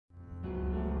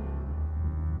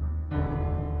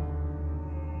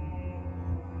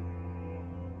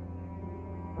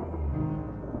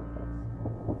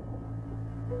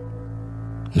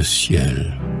Le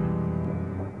ciel.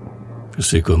 Je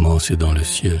sais comment c'est dans le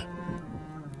ciel.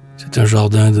 C'est un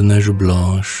jardin de neige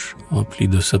blanche, rempli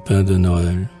de sapins de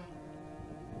Noël.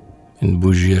 Une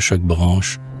bougie à chaque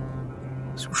branche,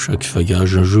 sous chaque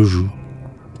feuillage un joujou.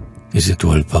 Des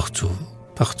étoiles partout,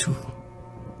 partout.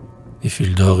 Des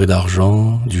fils d'or et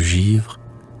d'argent, du givre,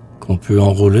 qu'on peut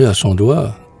enrôler à son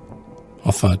doigt.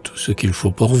 Enfin, tout ce qu'il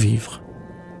faut pour vivre.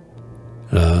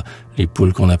 Là, les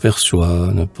poules qu'on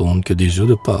aperçoit ne pondent que des œufs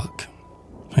de Pâques.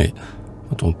 Et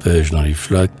quand on pêche dans les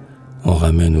flaques, on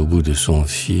ramène au bout de son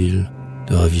fil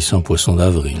de ravissants poissons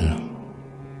d'avril.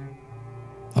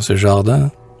 Dans ce jardin,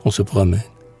 on se promène,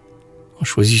 en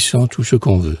choisissant tout ce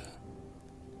qu'on veut.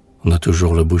 On a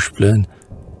toujours la bouche pleine,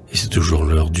 et c'est toujours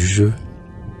l'heure du jeu.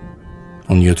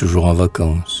 On y est toujours en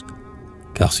vacances,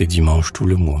 car c'est dimanche tout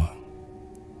le mois.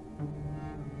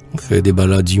 On fait des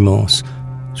balades immenses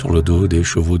sur le dos des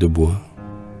chevaux de bois.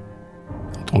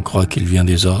 Quand on croit qu'il vient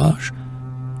des orages,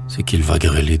 c'est qu'il va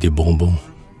grêler des bonbons.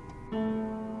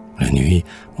 La nuit,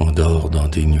 on dort dans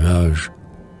des nuages,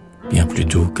 bien plus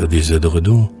doux que des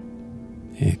édredons.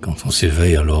 Et quand on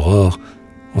s'éveille à l'aurore,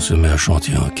 on se met à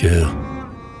chanter en chœur.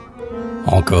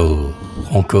 Encore,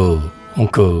 encore,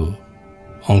 encore,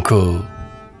 encore.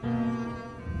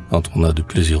 Quand on a du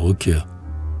plaisir au cœur.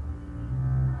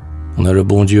 On a le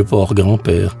bon Dieu pour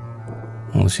grand-père.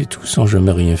 On sait tout sans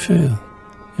jamais rien faire.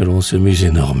 Et l'on s'amuse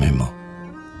énormément.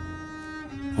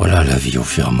 Voilà la vie au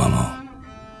firmament.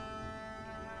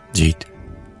 Dites,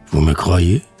 vous me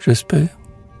croyez, j'espère?